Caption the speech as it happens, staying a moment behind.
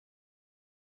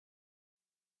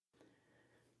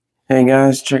Hey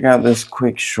guys, check out this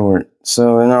quick short.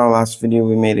 So in our last video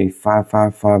we made a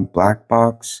 555 black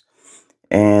box,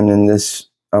 and in this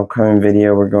upcoming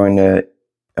video we're going to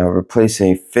replace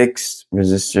a fixed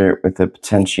resistor with a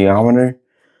potentiometer.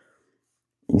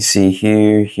 You see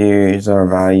here's our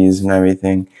values and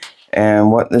everything.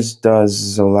 And what this does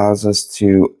is allows us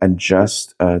to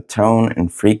adjust tone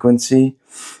and frequency.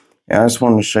 And I just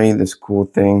wanted to show you this cool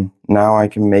thing. Now I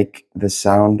can make the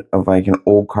sound of like an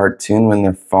old cartoon when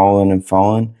they're falling and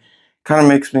falling. Kind of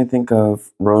makes me think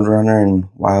of Roadrunner and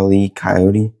Wile,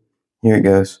 Coyote. Here it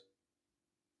goes.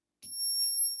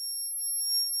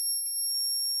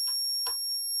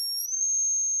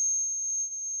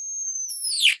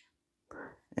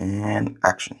 And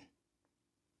action.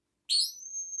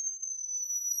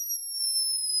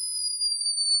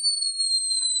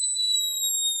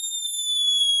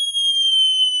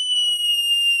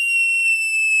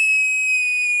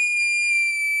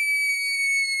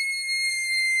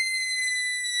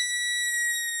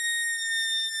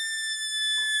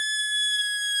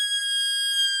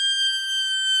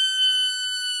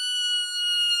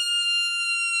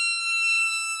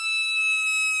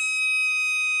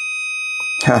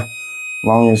 Ha!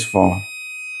 Longest fall.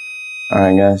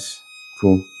 Alright guys,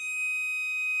 cool.